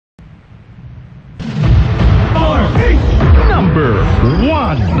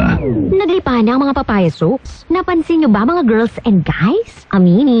1. Naglipa na ang mga papaya soaps. Napansin nyo ba mga girls and guys?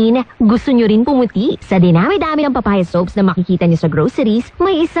 Aminin, gusto nyo rin pumuti. Sa dinami-dami ng papaya soaps na makikita nyo sa groceries,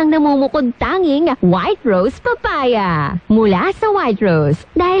 may isang namumukod tanging White Rose Papaya. Mula sa White Rose,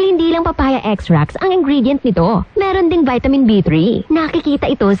 dahil hindi lang papaya extracts ang ingredient nito, meron ding vitamin B3. Nakikita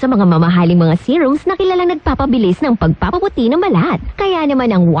ito sa mga mamahaling mga serums na kilalang nagpapabilis ng pagpapaputi ng balat. Kaya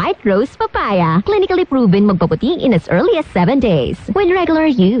naman ang White Rose Papaya, clinically proven magpaputi in as early as 7 days. With regular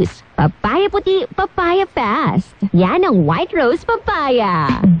use, papaya puti, papaya fast. Yan ang White Rose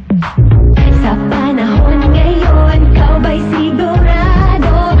Papaya. Sa panahon ngayon, kau ba'y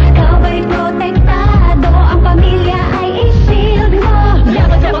sigurado? Kau ba'y protektado? Ang pamilya ay i-shield mo.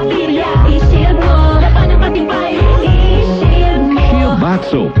 Laban sa bakterya, i-shield mo. Laban ng matibay, i-shield mo. Shield Bath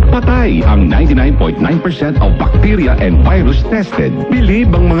Soap. Patay ang 99.9% of bacteria and virus tested.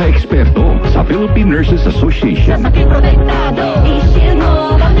 Bilib ang mga eksperto sa Philippine Nurses Association. Sa sakit protektado, i-shield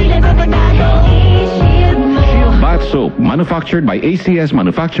mo. Pamilya protektado, i-shield mo. Shield Bath Soap, manufactured by ACS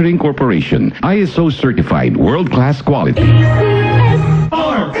Manufacturing Corporation. ISO certified, world-class quality.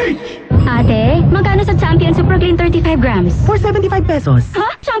 RH! Ate, magkano sa Champion Super Clean 35 grams? For 75 pesos.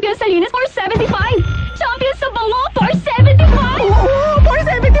 Ha? Champion sa linis for 75? Champion sa bango for 75? Oo, for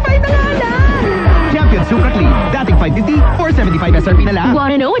 75 na nga lang. Champion Super Clean. Dating 550, for 75 SRP na lang.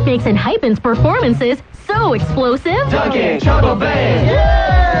 Wanna know what makes Enhypen's performances so explosive? Dunkin, Choco,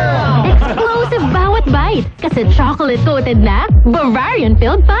 Explosive bawat bite kasi chocolate-coated na,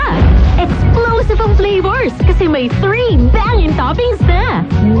 Bavarian-filled pa. Explosive ang flavors kasi may 3 banging toppings na.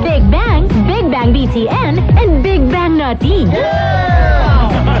 Big Bang BTN, and Big Bang Nutty.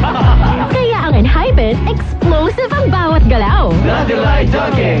 Kaya ang Enhypen, explosive ang bawat galaw. Nothing like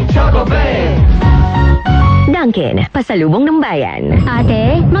Dunkin, Choco, Dunkin, pasalubong ng bayan.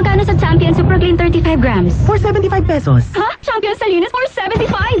 Ate, magkano sa Champion Super Clean 35 grams? For 75 pesos. Ha? Champion sa linis for 75?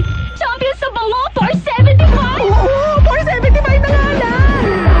 Champion sa bango for 75? Oo, for 75 na nga lang.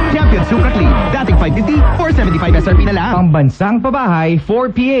 Champion Super Clean. Dating 550, for 75 SRP na lang. Pambansang Pabahay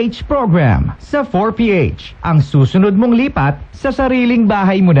 4PH program. Sa 4PH, ang susunod mong lipat sa sariling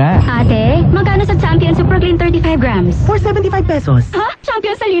bahay mo na. Ate, magkano sa Champion Super Clean 35 grams? For 75 pesos. Ha?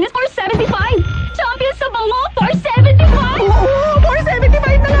 Champion sa linis for 75? Champion sa bango for 75? Oo, for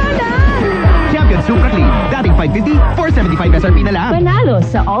 75 na nga lang. Champion Super Clean. Dating 550, for 75 SRP na lang. Manalo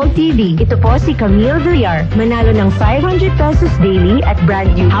sa All TV. Ito po si Camille Villar. Manalo ng 500 pesos daily at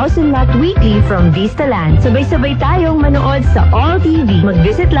brand new house and lot weekly from Vista Land. Sabay-sabay tayong manood sa All TV.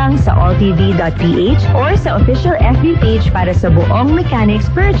 Mag-visit lang sa alltv.ph or sa official FB page para sa buong mechanics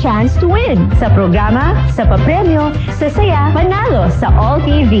per chance to win. Sa programa, sa papremyo, sa saya, manalo sa All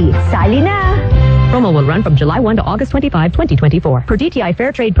TV. Sali na! Promo will run from July 1 to August 25, 2024. Per DTI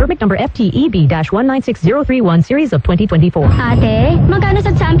Fair Trade Permit number FTEB-196031 series of 2024. Ate, magkano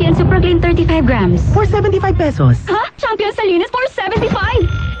sa Champion Super Clean 35 grams? For 75 pesos. Ha? Champion sa linis for 75?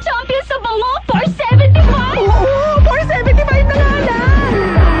 Champion sa bango for 75? Oo, for 75 na nga lang.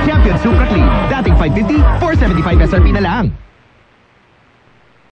 Champion Super Clean. Dating 550, for 75 SRP na lang.